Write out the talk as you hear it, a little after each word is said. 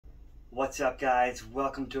What's up, guys?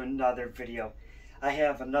 Welcome to another video. I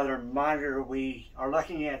have another monitor we are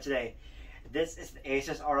looking at today. This is the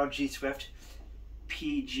Asus Rog Swift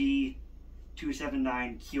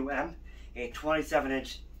PG279QM, a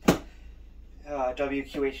 27-inch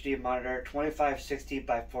WQHD monitor, 2560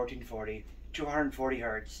 by 1440, 240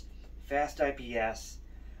 Hz, fast IPS,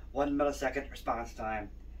 1 millisecond response time,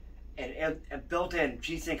 and a built-in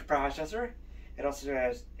G-Sync processor. It also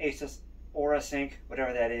has Asus Aura Sync,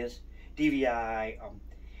 whatever that is, DVI,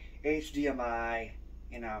 HDMI,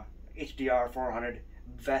 HDR 400,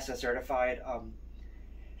 VESA certified.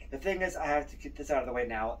 The thing is, I have to get this out of the way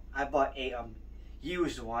now. I bought a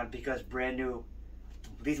used one because brand new.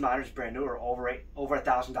 These monitors, brand new, are over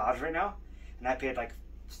 $1,000 right now, and I paid like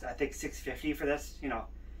I think $650 for this.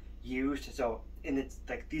 Used. So, and it's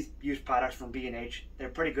like these used products from B&H. They're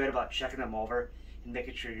pretty good about checking them over and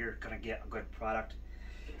making sure you're gonna get a good product.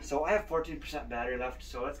 So I have 14% battery left,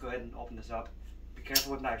 so let's go ahead and open this up. Be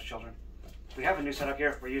careful with knives, children. We have a new setup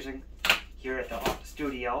here we're using here at the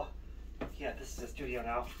studio. Yeah, this is the studio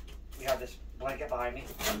now. We have this blanket behind me.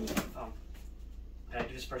 Can I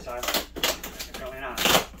do this first time? Apparently not.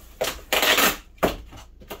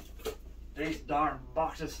 These darn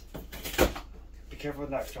boxes. Be careful with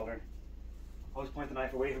knives, children. Always point the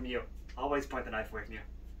knife away from you. Always point the knife away from you.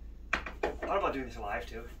 I thought about doing this live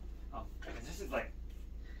too. This is like,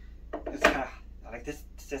 it's kind of like this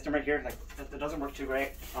system right here. Like it doesn't work too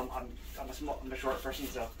great. I'm a short person,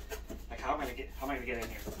 so like how am I gonna get in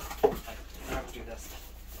here? Like, I have to do this.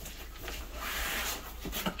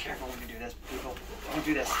 Be careful when you do this, people. Don't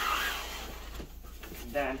do this.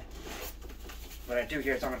 And then what I do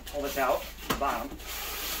here is I'm gonna pull this out from the bottom.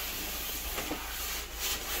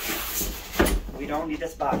 We don't need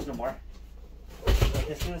this box no more. Like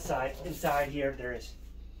this on the side. Inside here there is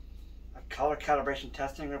a color calibration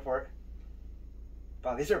testing report.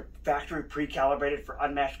 Wow, these are factory pre-calibrated for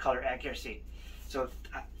unmatched color accuracy. So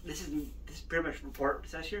this pretty much report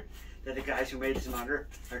says here that the guys who made this monitor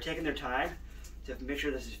are taking their time to make sure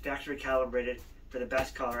this is factory calibrated for the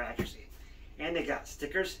best color accuracy. And they got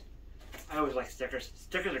stickers. I always like stickers.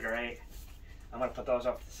 Stickers are great. I'm gonna put those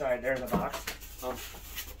up to the side there in the box.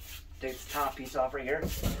 Take the top piece off right here.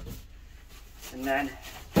 And then,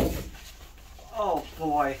 oh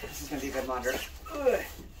boy, this is gonna be a good monitor. Ugh,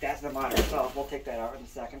 that's the monitor itself. We'll take that out in a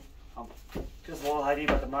second. Just a little idea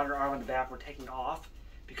about the monitor arm on the back we're taking off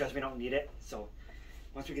because we don't need it. So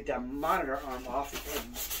once we get that monitor arm off,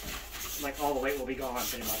 like all the weight will be gone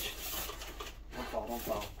pretty much. Don't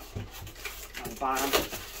fall.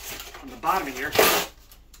 On the bottom of here,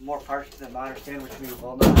 more parts to the monitor stand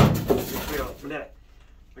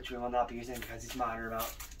which we will not be using because these monitor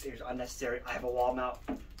mount is unnecessary. I have a wall mount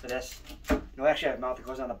for this. No, actually I have a mount that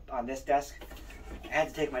goes on this desk. I had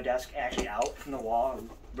to take my desk actually out from the wall, and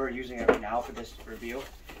we're using it right now for this review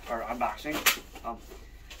or unboxing.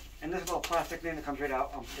 And this little plastic thing that comes right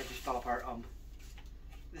out that just fell apart.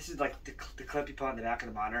 This is like the clip you put on the back of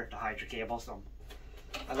the monitor to hide your cables.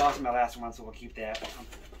 I lost my last one, so we'll keep that.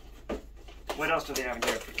 What else do they have in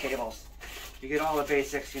here for cables? You get all the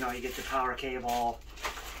basics. You get the power cable.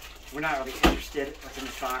 We're not really interested in what's in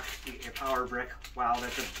this box. You get your power brick. Wow,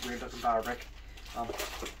 that's a weird looking power brick.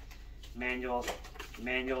 Manuals.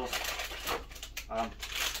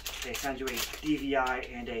 They send you a DVI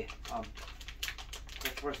and a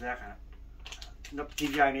where's that kind of? Nope,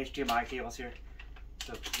 DVI and HDMI cables here.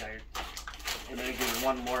 So yeah, and then they give you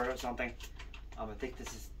one more or something. I think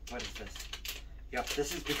this is, what is this? Yep,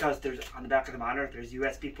 this is because there's on the back of the monitor there's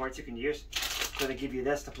USB ports you can use. So they give you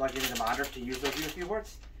this to plug into the monitor to use those USB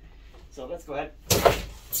ports. So let's go ahead. Take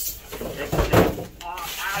this thing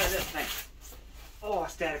out of this thing. Oh,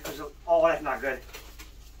 static. Oh, that's not good.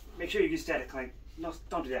 Make sure you use static cling. No,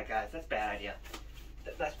 don't do that, guys. That's a bad idea.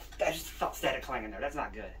 That just felt static cling in there. That's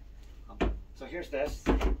not good. So here's this.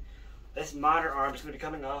 This monitor arm is going to be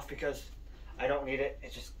coming off because I don't need it.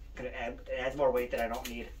 It's just going to add. It adds more weight that I don't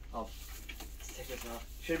need. Let's take this off.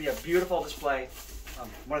 Should be a beautiful display.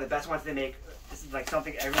 One of the best ones they make. This is like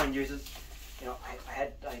something everyone uses.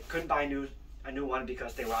 I couldn't buy a new one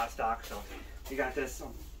because they were out of stock. So we got this.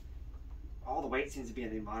 All the weight seems to be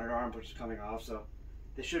in the monitor arm, which is coming off. So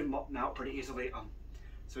this should mount pretty easily.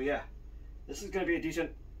 So yeah, this is going to be a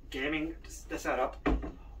decent gaming setup.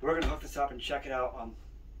 We're going to hook this up and check it out.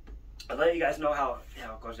 I'll let you guys know how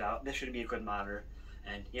it goes out. This should be a good monitor.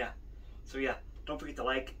 And yeah, so yeah, don't forget to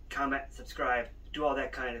like, comment, subscribe, do all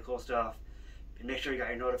that kind of cool stuff. And make sure you got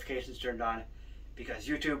your notifications turned on because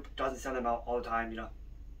YouTube doesn't send them out all the time,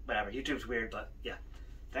 whatever. YouTube's weird, but yeah.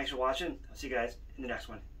 Thanks for watching. I'll see you guys in the next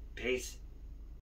one. Peace.